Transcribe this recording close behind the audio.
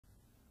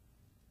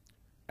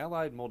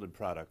Allied Molded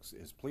Products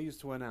is pleased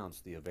to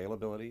announce the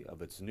availability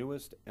of its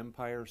newest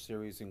Empire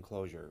Series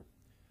enclosure.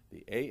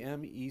 The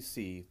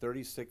AMEC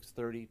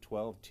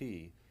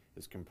 3630-12T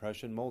is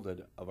compression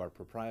molded of our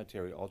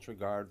proprietary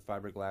ULTRAGUARD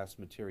fiberglass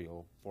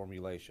material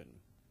formulation.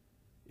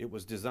 It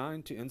was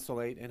designed to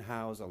insulate and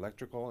house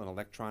electrical and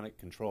electronic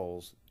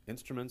controls,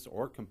 instruments,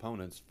 or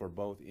components for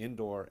both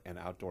indoor and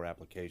outdoor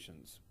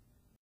applications.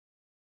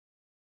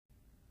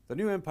 The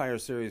new Empire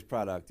Series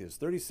product is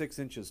 36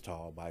 inches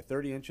tall by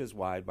 30 inches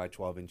wide by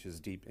 12 inches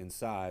deep in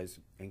size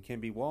and can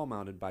be wall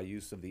mounted by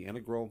use of the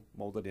integral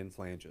molded-in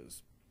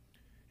flanges.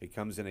 It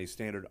comes in a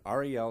standard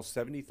REL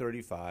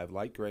 7035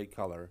 light gray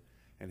color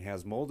and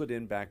has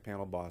molded-in back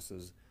panel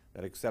bosses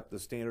that accept the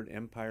standard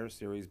Empire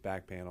Series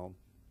back panel,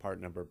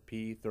 part number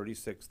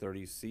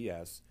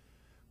P3630CS,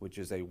 which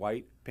is a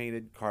white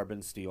painted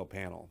carbon steel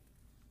panel.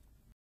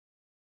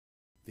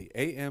 The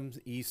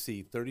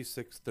AMEC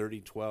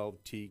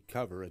 3630-12T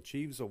cover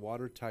achieves a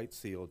watertight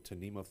seal to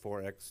NEMA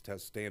 4X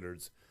test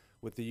standards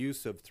with the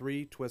use of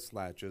 3 twist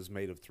latches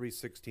made of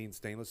 3/16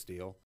 stainless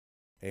steel,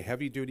 a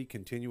heavy-duty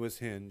continuous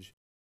hinge,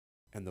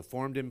 and the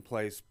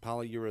formed-in-place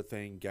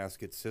polyurethane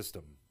gasket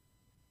system.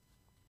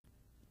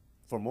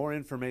 For more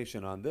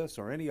information on this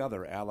or any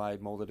other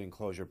Allied Molded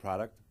Enclosure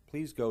product,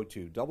 please go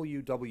to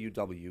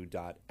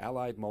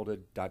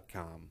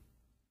www.alliedmolded.com.